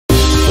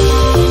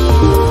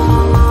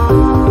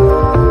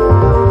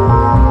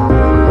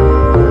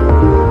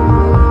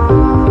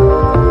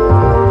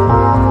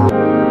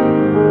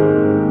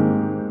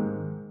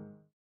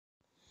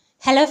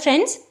Hello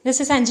friends,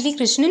 this is Anjali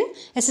Krishnan,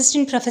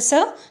 Assistant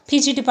Professor,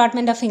 PG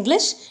Department of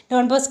English,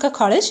 Don Bosco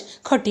College,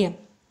 Kottayam.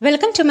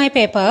 Welcome to my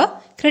paper,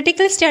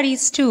 Critical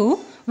Studies 2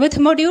 with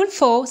Module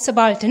 4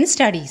 Subaltern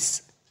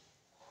Studies.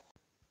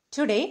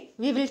 Today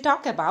we will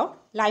talk about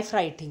life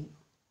writing.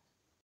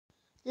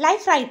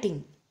 Life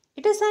writing.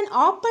 It is an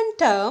open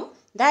term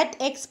that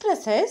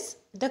expresses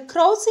the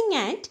crossing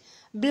and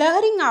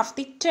blurring of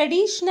the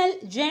traditional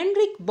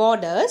generic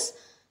borders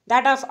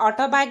that of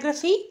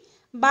autobiography,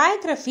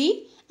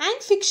 biography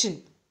and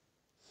fiction,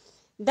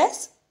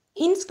 thus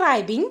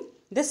inscribing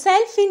the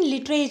self in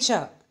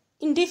literature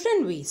in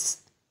different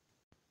ways.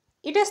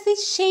 It is the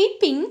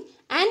shaping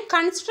and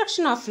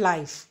construction of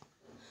life,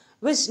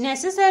 which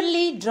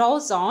necessarily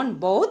draws on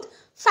both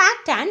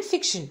fact and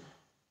fiction,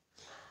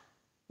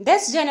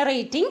 thus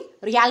generating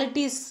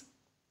realities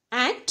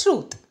and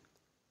truth.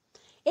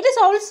 It is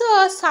also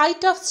a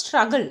site of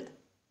struggle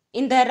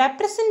in the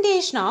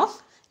representation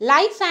of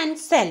life and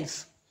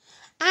self,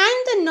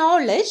 and the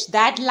knowledge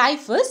that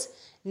life is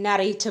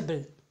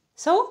narratable.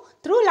 So,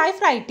 through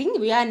life writing,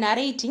 we are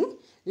narrating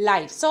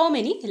life, so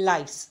many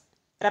lives,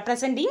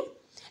 representing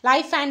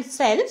life and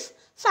self,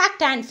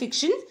 fact and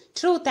fiction,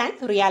 truth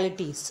and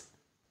realities.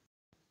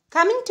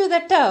 Coming to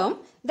the term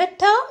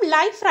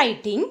life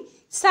writing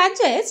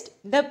suggests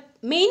the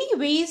many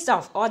ways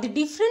of or the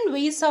different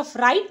ways of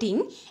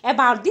writing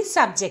about the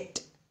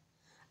subject.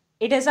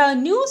 It is a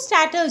new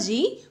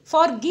strategy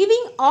for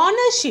giving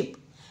ownership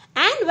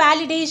and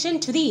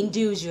validation to the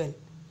individual.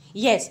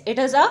 Yes, it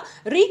is a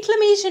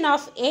reclamation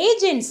of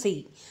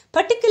agency,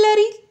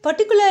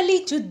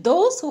 particularly to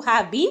those who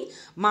have been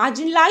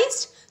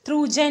marginalized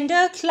through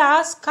gender,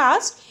 class,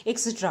 caste,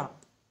 etc.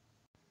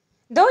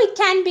 Though it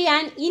can be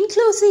an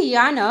inclusive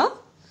genre,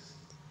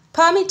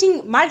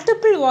 permitting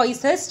multiple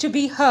voices to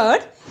be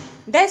heard,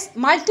 thus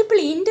multiple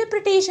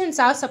interpretations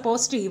are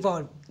supposed to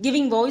evolve,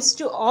 giving voice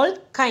to all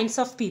kinds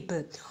of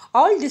people,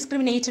 all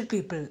discriminated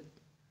people.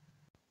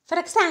 For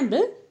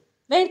example,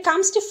 when it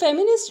comes to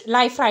feminist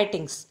life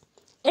writings,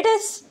 it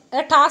is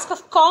a task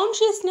of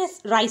consciousness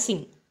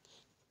rising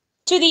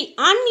to the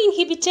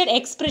uninhibited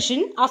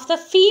expression of the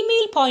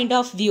female point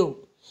of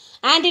view,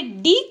 and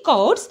it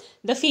decodes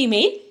the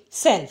female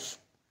self.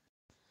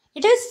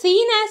 It is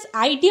seen as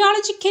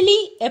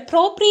ideologically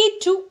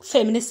appropriate to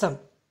feminism,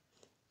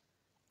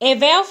 a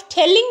way of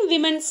telling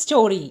women's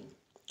story,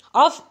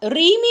 of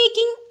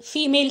remaking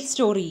female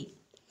story,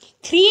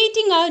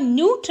 creating a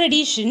new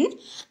tradition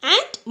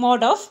and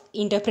mode of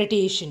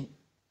interpretation.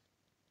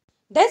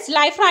 Thus,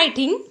 life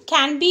writing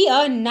can be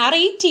a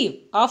narrative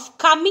of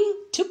coming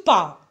to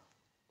power.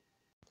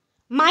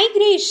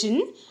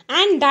 Migration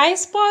and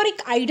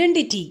diasporic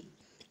identity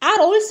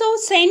are also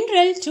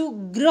central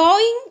to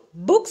growing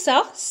books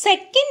of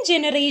second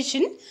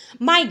generation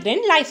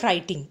migrant life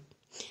writing.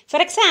 For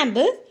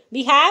example,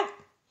 we have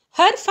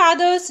Her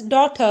Father's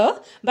Daughter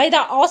by the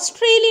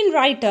Australian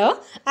writer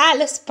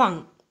Alice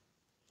Pung.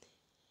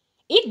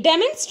 It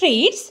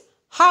demonstrates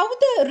how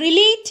the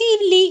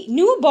relatively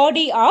new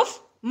body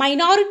of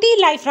minority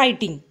life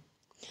writing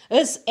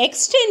is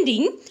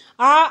extending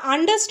our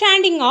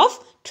understanding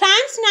of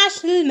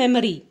transnational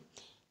memory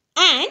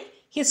and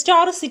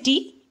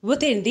historicity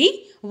within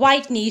the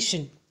white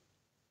nation.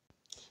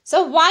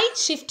 So, why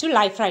shift to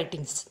life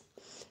writings?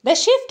 The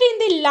shift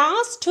in the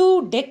last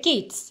 2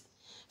 decades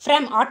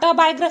from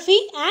autobiography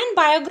and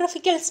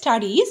biographical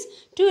studies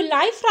to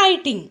life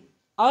writing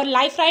or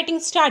life writing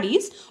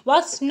studies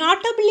was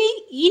notably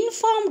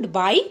informed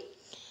by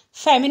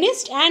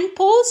feminist and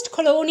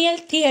post-colonial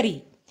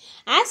theory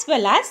as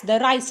well as the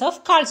rise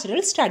of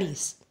cultural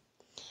studies,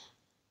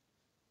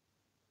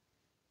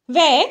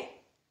 where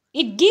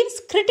it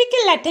gives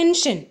critical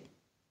attention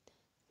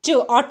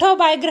to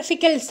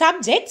autobiographical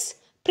subjects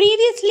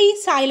previously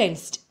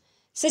silenced,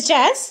 such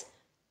as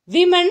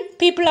women,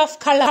 people of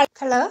color,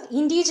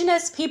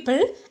 indigenous people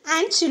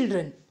and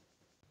children.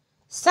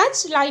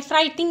 Such life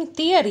writing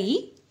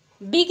theory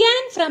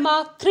began from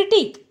a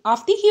critique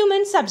of the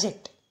human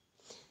subject,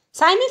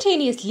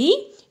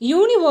 simultaneously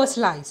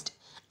universalized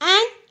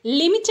and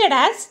limited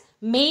as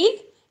male,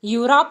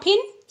 European,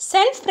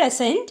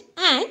 self-present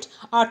and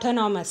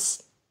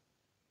autonomous.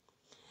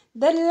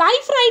 The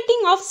life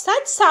writing of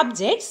such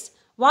subjects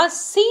was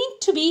seen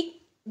to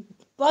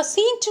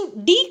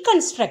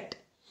deconstruct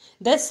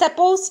the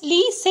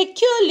supposedly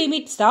secure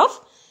limits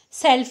of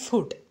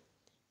selfhood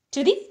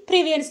to the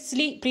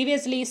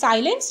previously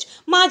silenced,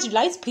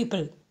 marginalized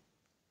people.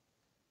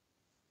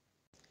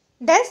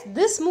 Thus,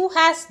 this move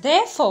has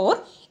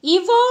therefore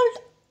evolved,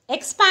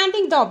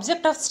 expanding the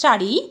object of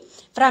study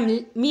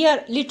from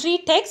mere literary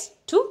text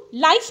to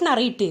life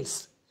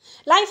narratives,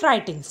 life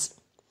writings,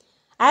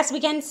 as we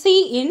can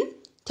see in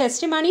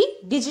testimony,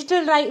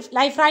 digital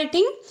life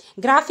writing,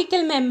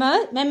 graphical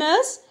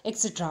memoirs,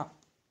 etc.